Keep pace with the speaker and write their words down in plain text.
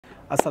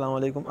अस्सलाम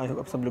वालेकुम। I hope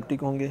आप सब लोग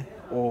ठीक होंगे।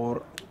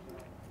 और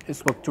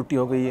इस वक्त छुट्टी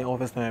हो गई है,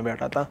 ऑफिस में मैं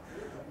बैठा था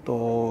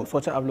तो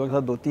सोचा आप लोगों के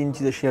साथ दो तीन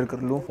चीज़ें शेयर कर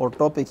लूँ। और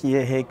टॉपिक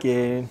ये है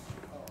कि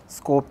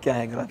स्कोप क्या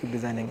है ग्राफिक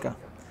डिज़ाइनिंग का।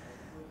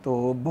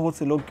 तो बहुत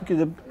से लोग, क्योंकि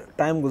जब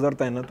टाइम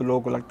गुजरता है ना तो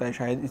लोगों को लगता है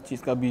शायद इस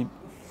चीज़ का भी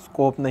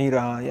स्कोप नहीं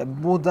रहा, या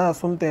बहुत ज़्यादा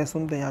सुनते हैं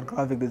यार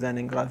ग्राफिक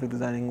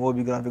डिज़ाइनिंग, वो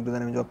भी ग्राफिक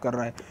डिज़ाइनिंग में जॉब कर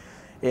रहा है,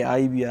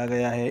 एआई भी आ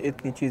गया है,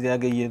 इतनी चीज़ें आ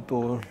गई है।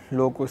 तो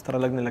लोगों को इस तरह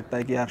लगने लगता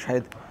है कि यार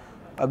शायद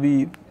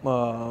अभी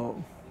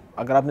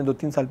अगर आपने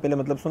 2-3 साल पहले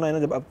मतलब सुना है ना,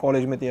 जब आप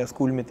कॉलेज में थे या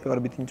स्कूल में थे और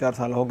अभी 3-4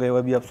 साल हो गए,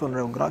 अभी आप सुन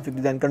रहे हो ग्राफिक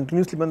डिज़ाइन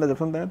कंटिन्यूसली, बंदा जब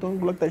सुनता है तो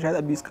उनको लगता है शायद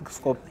अभी इसका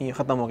स्कोप नहीं है,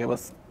 ख़त्म हो गया,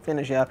 बस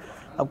फिनिश यार,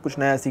 अब कुछ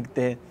नया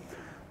सीखते हैं।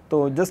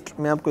 तो जस्ट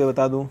मैं आपको ये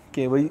बता दूं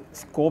कि वही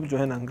स्कोप जो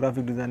है ना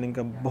ग्राफिक डिज़ाइनिंग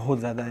का बहुत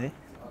ज़्यादा है,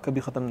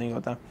 कभी ख़त्म नहीं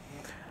होता।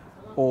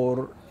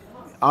 और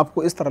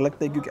आपको इस तरह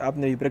लगता है क्योंकि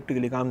आपने भी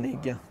प्रैक्टिकली काम नहीं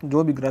किया।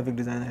 जो भी ग्राफिक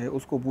डिज़ाइनर है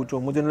उसको पूछो,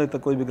 मुझे नहीं लगता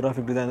कोई भी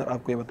ग्राफिक डिज़ाइनर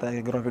आपको ये बताया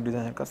कि ग्राफिक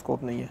डिज़ाइनर का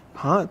स्कोप नहीं है।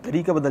 हाँ,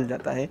 तरीका बदल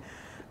जाता है,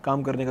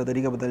 काम करने का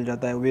तरीका बदल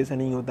जाता है, वैसे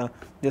नहीं होता।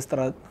 जिस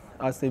तरह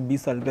आज से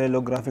 20 साल पहले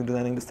लोग ग्राफिक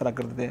डिज़ाइनिंग जिस तरह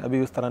करते थे,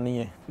 अभी उस तरह नहीं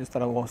है। जिस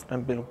तरह वो उस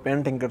टाइम पे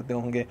पेंटिंग करते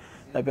होंगे,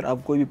 या फिर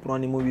आप कोई भी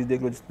पुरानी मूवीज़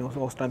देख लो जिसमें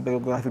उस टाइम पे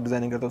ग्राफिक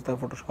डिज़ाइनिंग करते, उस तरह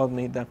फोटोशॉप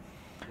नहीं था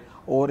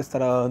और इस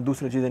तरह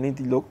दूसरी चीज़ें नहीं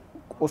थी। लोग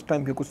उस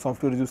टाइम के कुछ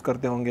सॉफ्टवेयर यूज़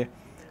करते होंगे,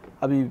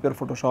 अभी फिर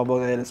फोटोशॉप हो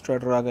गया,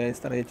 इलस्ट्रेटर आ गया,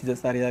 इस तरह ये चीज़ें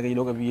सारी आ गई,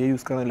 लोग अभी ये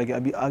यूज़ करने लगे।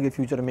 अभी आगे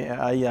फ्यूचर में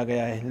एआई आ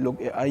गया है,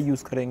 लोग एआई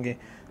यूज़ करेंगे,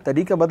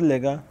 तरीका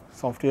बदलेगा,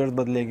 सॉफ्टवेयर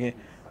बदलेंगे,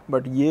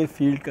 बट ये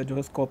फील्ड का जो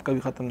है स्कोप कभी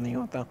ख़त्म नहीं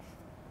होता।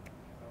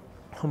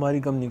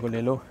 हमारी कंपनी को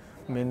ले लो,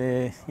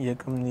 मैंने ये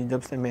कंपनी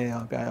जब से मैं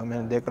यहाँ पे आया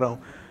मैंने देख रहा हूँ,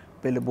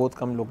 पहले बहुत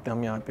कम लोग थे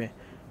हम यहाँ पे,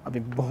 अभी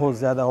बहुत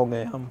ज़्यादा हो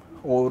गए हम।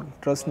 और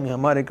ट्रस्ट में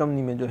हमारे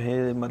कंपनी में जो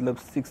है मतलब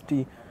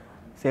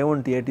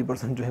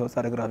 60-70-80% जो है वो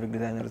सारे ग्राफिक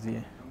डिज़ाइनर्स ही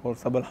हैं। और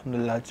सब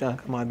अल्हम्दुलिल्लाह अच्छा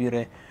कमा भी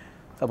रहे,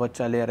 सब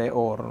अच्छा ले रहे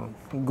और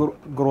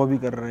ग्रो भी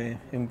कर रहे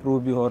हैं, इम्प्रूव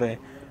भी हो रहे,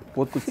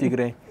 बहुत कुछ सीख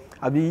रहे हैं।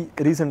 अभी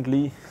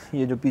रिसेंटली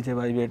ये जो पीछे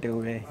भाई बैठे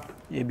हुए हैं,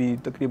 ये भी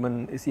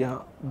तकरीबन इसी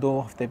 2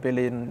 हफ्ते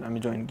पहले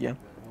हमें ज्वाइन किया।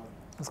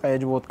 इसका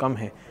एज बहुत कम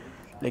है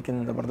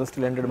लेकिन ज़बरदस्त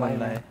टैलेंटेड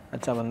बंदा है,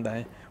 अच्छा बंदा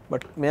है।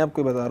 बट मैं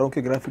आपको बता रहा हूँ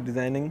कि ग्राफिक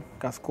डिज़ाइनिंग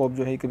का स्कोप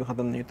जो है कभी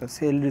ख़त्म नहीं होता।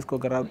 सैलरीज़ को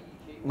अगर आप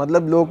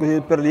मतलब लोग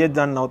पर ये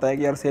जानना होता है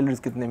कि यार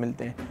सैलरीज़ कितने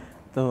मिलते हैं,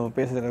 तो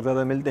पैसे अगर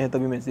ज़्यादा मिलते हैं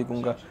तभी मैं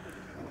सीखूँगा।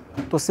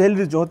 तो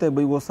सैलरीज जो होते हैं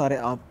भाई वो सारे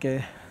आपके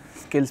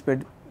स्किल्स पे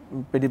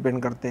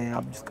डिपेंड करते हैं,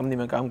 आप जिस कंपनी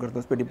में काम करते हैं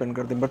उस पर डिपेंड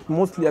करते हैं। बट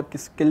मोस्टली आपकी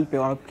स्किल पे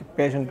और आपके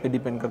पैशन पे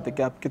डिपेंड करते हैं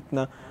कि आप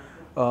कितना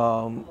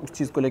उस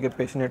चीज़ को लेकर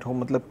पैशनेट हो,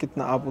 मतलब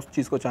कितना आप उस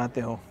चीज़ को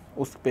चाहते हो,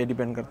 उस पर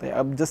डिपेंड करता है।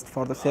 अब just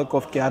for the sake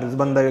of कि यार इस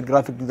बंदा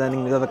ग्राफिक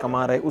डिज़ाइनिंग में ज़्यादा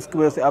कमा रहा है, उसकी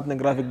वजह से आपने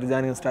ग्राफिक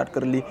डिज़ाइनिंग स्टार्ट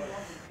कर ली,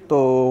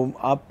 तो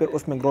आप फिर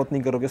उसमें ग्रोथ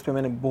नहीं करोगे। इस पर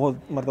मैंने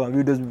बहुत मतलब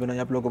वीडियोस भी बनाई,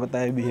 आप लोगों को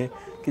बताया भी है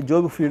कि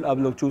जो भी फील्ड आप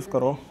लोग चूज़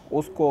करो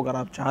उसको अगर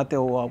आप चाहते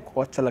हो,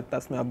 आपको अच्छा लगता है,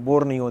 उसमें आप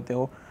बोर नहीं होते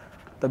हो,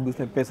 तब भी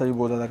उसमें पैसा भी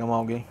बहुत ज़्यादा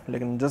कमाओगे।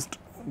 लेकिन जस्ट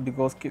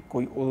बिकॉज कि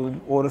कोई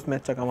और उसमें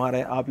अच्छा कमा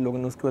रहा है, आप लोगों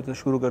ने उसकी वजह से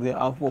शुरू कर दिया,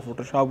 आप वो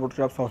फोटोशॉप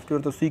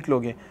सॉफ्टवेयर तो सीख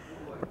लोगे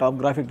बट आप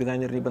ग्राफिक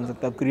डिज़ाइनर नहीं बन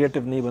सकते, आप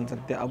क्रिएटिव नहीं बन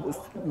सकते, आप उस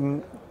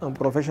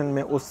प्रोफेशन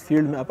में, उस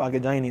फील्ड में आप आगे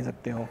जा ही नहीं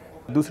सकते हो।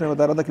 दूसरे में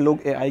बता रहा था कि लोग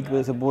एआई की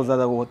वजह से बहुत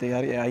ज़्यादा वो होते हैं,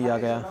 यार एआई आ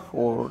गया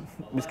और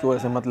इसकी वजह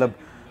से मतलब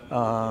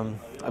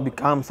अभी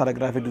काम सारा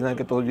ग्राफिक डिज़ाइन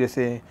के, तो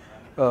जैसे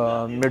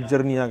मिड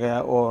जर्नी आ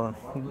गया और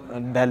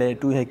डाले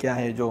 2 है, क्या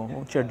है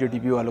जो चैट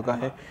जीटीपी वालों का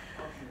है,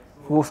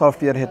 वो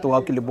सॉफ्टवेयर है तो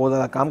आपके लिए बहुत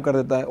ज़्यादा काम कर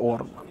देता है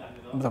और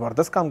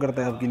ज़बरदस्त काम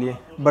करता है आपके लिए।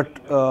 बट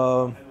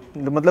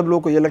मतलब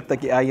लोगों को ये लगता है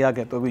कि आई आ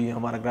गया तो भी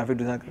हमारा ग्राफिक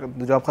डिज़ाइन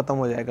का जॉब ख़त्म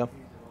हो जाएगा,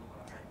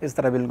 इस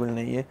तरह बिल्कुल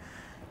नहीं है।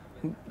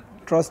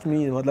 ट्रस्ट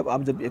मी, मतलब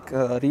आप जब एक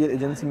रियल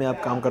एजेंसी में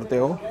आप काम करते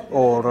हो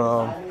और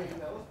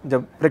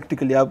जब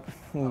प्रैक्टिकली आप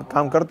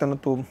काम करते हो ना,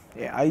 तो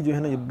एआई जो है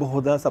ना ये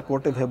बहुत ज़्यादा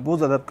सपोर्टिव है, बहुत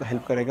ज़्यादा आपका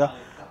हेल्प करेगा,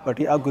 बट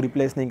ये आपको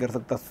रिप्लेस नहीं कर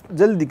सकता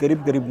जल्दी,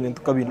 करीब नहीं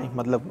तो कभी नहीं।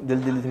 मतलब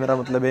जल्दी से मेरा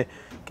मतलब है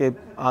कि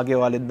आगे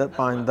वाले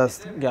 5,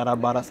 10, 11,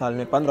 12 साल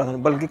में, 15 साल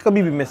में, बल्कि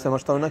कभी भी मैं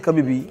समझता हूँ ना,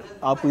 कभी भी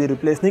आपको ये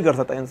रिप्लेस नहीं कर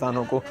सकता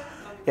इंसानों को।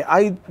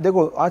 एआई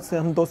देखो, आज से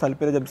हम 2 साल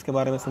पहले जब इसके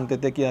बारे में सुनते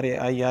थे कि यार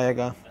एआई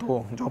आएगा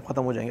तो जॉब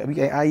ख़त्म हो जाएंगे,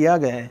 अभी एआई आ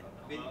गया है।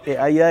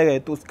 एआई आ गए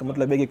तो उसका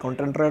मतलब है कि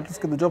कंटेंट राइटर्स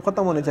के तो जॉब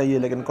खत्म होने चाहिए,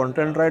 लेकिन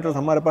कंटेंट राइटर्स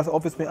हमारे पास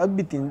ऑफिस में अब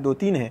भी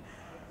 2-3 हैं।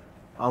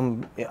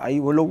 हम एआई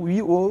वो लोग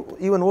भी, वो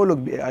इवन वो लोग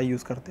भी एआई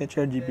यूज़ करते हैं,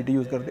 चैट जीपीटी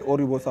यूज़ करते हैं और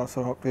भी बहुत सारा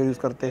सॉफ्टवेयर यूज़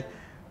करते हैं,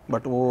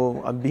 बट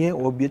वो अब भी हैं,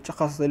 वो भी अच्छा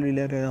खासा सैलरी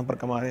ले रहे हैं, यहाँ पर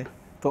कमा रहे हैं।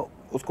 तो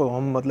उसको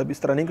हम मतलब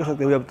इस तरह नहीं कर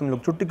सकते भाई अब तुम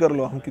लोग छुट्टी कर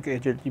लो, हम क्योंकि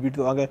चैट जीपीटी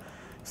तो आ गए,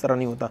 इस तरह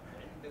नहीं होता।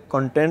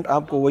 कंटेंट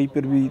आपको वही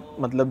फिर भी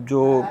मतलब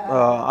जो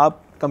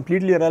आप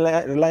कम्प्लीटली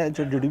रिलाय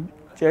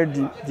चैट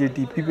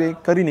जीटीपी पे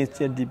कर ही नहीं,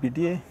 चैट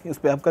जीपीटी है इस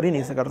पर आप कर ही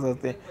नहीं कर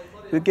सकते,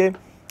 क्योंकि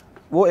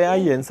वो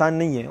एआई है, इंसान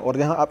नहीं है। और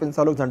यहाँ आप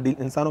इंसानों के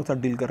साथ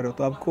डील कर रहे हो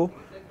तो आपको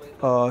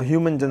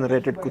ह्यूमन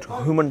जनरेटेड कुछ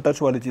ह्यूमन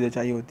टच वाली चीज़ें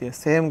चाहिए होती है।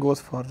 सेम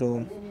गोज़ फॉर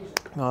जो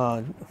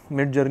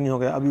मिड जर्नी हो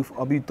गया,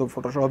 अभी तो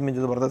फोटोशॉप में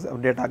जो ज़बरदस्त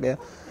अपडेट आ गया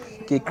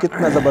कि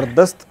कितना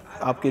ज़बरदस्त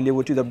आपके लिए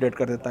वो चीज़ अपडेट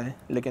कर देता है,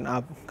 लेकिन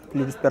आप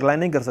कंप्लीट इस पर रिलाई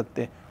नहीं कर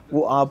सकते।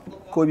 वो आप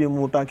कोई भी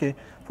मुँह उठा के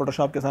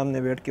फोटोशॉप के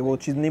सामने बैठ के वो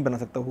चीज़ नहीं बना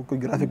सकता, वो कोई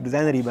ग्राफिक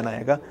डिज़ाइनर ही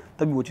बनाएगा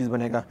तभी वो चीज़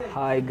बनेगा।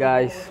 Hi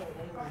guys,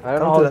 I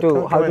don't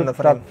know how to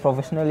talk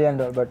professionally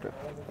and all, but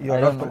you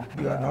are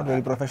not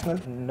very professional.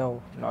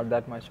 No, not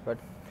that much. But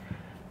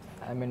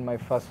I'm in my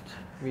first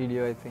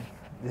video. I think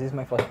this is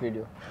my first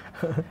video.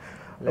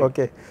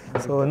 Okay,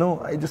 so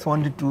no, I just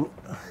wanted to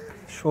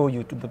show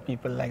you to the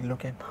people, like,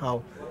 look at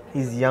how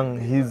he's young.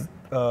 He's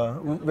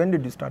when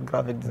did you start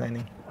graphic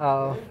designing?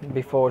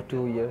 Before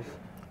 2 years.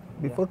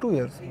 Before 2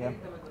 years. Yeah.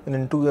 And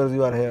in 2 years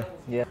you are here.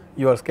 Yeah.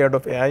 You are scared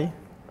of AI?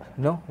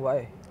 No,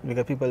 why?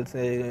 Because people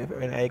say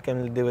when AI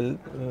comes, they will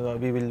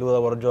we will do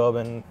our job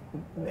and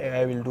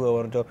AI will do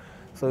our job.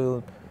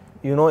 So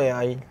you know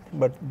AI,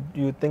 but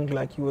do you think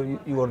like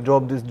your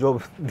job this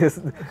job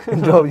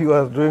you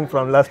are doing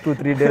from last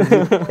 2-3 days,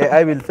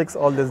 AI will fix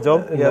all this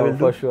job? No, will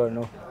for sure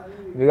no,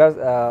 because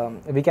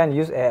we can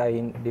use AI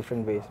in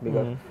different ways,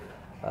 because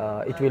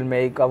it will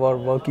make our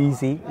work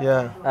easy.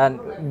 Yeah. And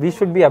we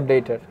should be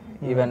updated.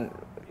 Even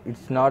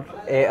it's not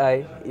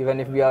AI, even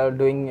if we are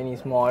doing any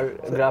small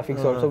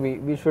graphics also,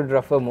 we should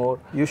refer more.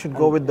 You should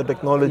go with the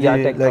technology,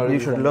 like you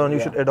should learn, you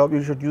should adopt,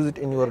 you should use it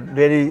in your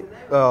daily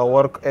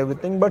work,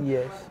 everything. But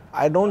yes,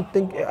 I don't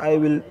think AI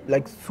will,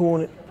 like,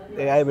 soon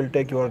AI will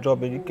take your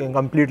job and it can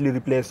completely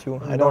replace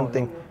you. I don't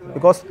think,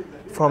 because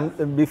from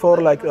before,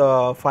 like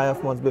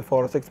 5 months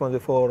before, 6 months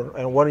before,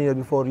 and 1 year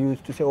before, you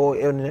used to say, oh,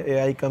 when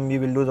AI come, we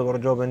will lose our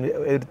job and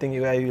everything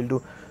AI will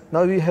do.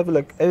 Now we have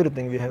like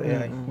everything, we have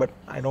AI, but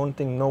I don't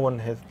think no one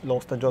has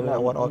lost the job in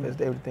our office.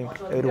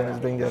 Everyone is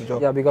doing their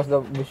job. Yeah, because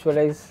the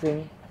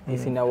visualizing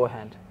is in our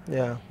hand.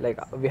 Yeah.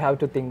 Like we have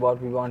to think what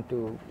we want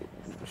to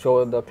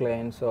show the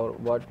clients or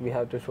what we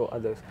have to show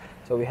others.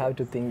 So we have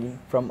to think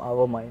from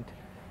our mind,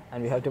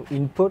 and we have to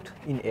input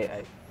in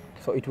AI.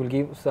 So it will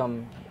give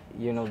some,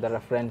 the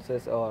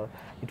references, or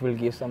it will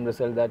give some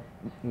result that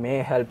may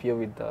help you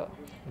with the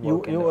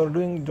work. You are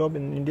doing job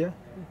in India?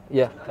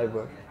 Yeah, I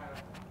work.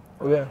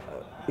 Where?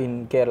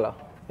 In Kerala.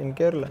 In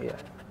Kerala? Yeah.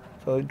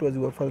 So it was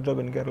your first job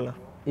in Kerala?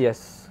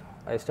 Yes,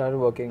 I started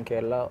working in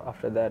Kerala.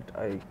 After that,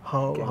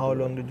 How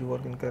long did you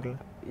work in Kerala?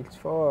 It's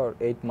for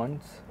 8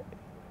 months.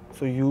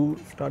 So you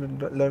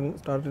started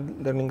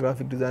learning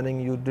graphic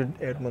designing. You did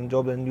 8-month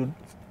job, and you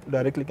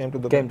directly came to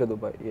Dubai. Came to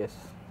Dubai, yes.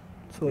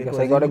 So because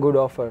I got a good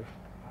offer.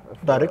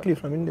 Directly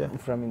from India?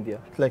 From India.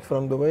 Like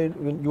from Dubai,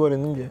 when you were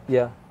in India?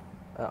 Yeah,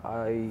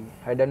 I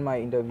had done my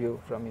interview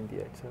from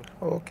India itself.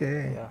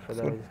 Okay. Yeah, after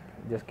that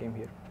I just came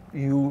here.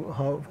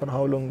 For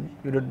how long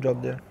you did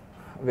job there?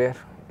 Where?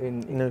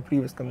 In a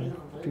previous company?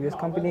 Previous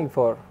company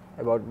for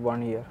about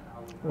 1 year.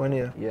 1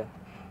 year? Yeah.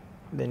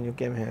 Then you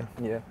came here?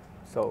 Yeah.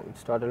 So it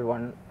started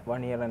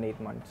one year and 8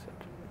 months.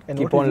 And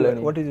keep on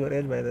learning. What is your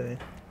age, by the way?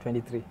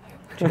 23.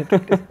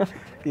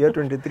 You're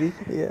 23?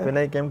 Yeah. When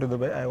I came to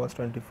Dubai, I was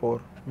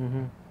 24.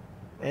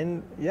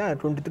 And yeah,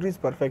 23 is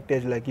perfect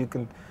age. Like you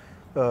can,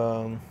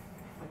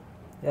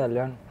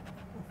 learn.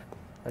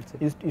 That's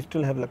it. You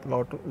still have like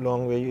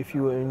long way.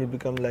 When you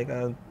become like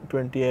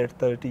 28,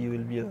 30, you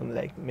will be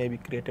like maybe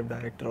creative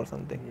director or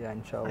something. Yeah,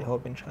 inshallah. I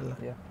hope, inshallah.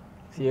 Yeah.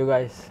 See you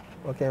guys.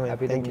 Okay, man.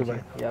 Happy Thank you.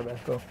 Bye. Yeah, bye.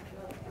 Go.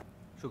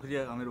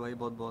 शुक्रिया आमिर भाई,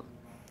 बहुत बहुत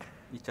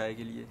ये चाय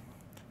के लिए।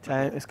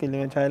 चाय इसके लिए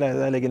मैं चाय लाया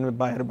था, लेकिन मैं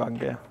बाहर भाग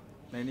गया।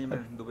 नहीं मैं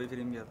दुबई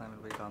फ्रेम गया था आमिर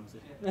भाई काम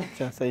से।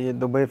 अच्छा सही है,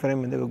 दुबई फ्रेम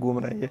में देखो घूम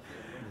रहा है ये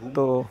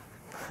तो।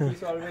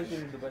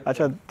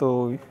 अच्छा, तो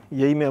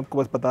यही मैं आपको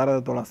बस बता रहा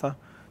था थोड़ा सा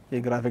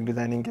ये ग्राफिक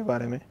डिज़ाइनिंग के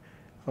बारे में,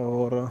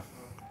 और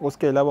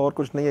उसके अलावा और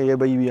कुछ नहीं है। ये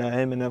भाई भी आया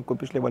है, मैंने आपको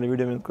पिछले वाले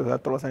वीडियो में उसके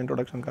साथ थोड़ा सा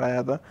इंट्रोडक्शन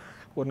कराया था,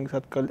 और उनके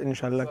साथ कल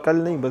इंशाल्लाह,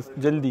 कल नहीं बस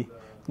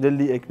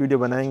जल्दी एक वीडियो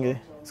बनाएंगे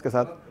इसके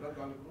साथ,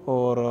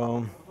 और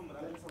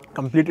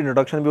कंप्लीट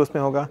इंट्रोडक्शन भी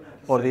उसमें होगा,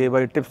 और ये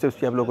बड़ी टिप्स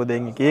भी आप लोगों को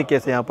देंगे कि ये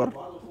कैसे यहाँ पर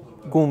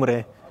घूम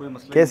रहे,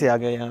 कैसे आ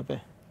गए यहाँ पे।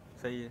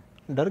 सही है।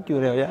 डर क्यों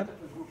रहे हो यार,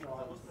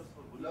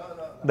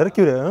 डर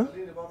क्यों रहे हो?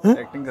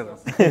 एक्टिंग कर रहा हूँ।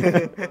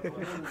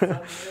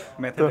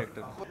 Method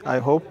actor. आई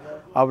होप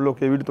आप लोग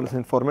की वीडियो थोड़ा सा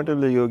इन्फॉर्मेटिव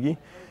लगी होगी,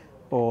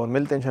 और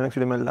मिलते हैं नेक्स्ट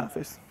वीडियो में। अल्लाह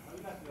हाफिज़।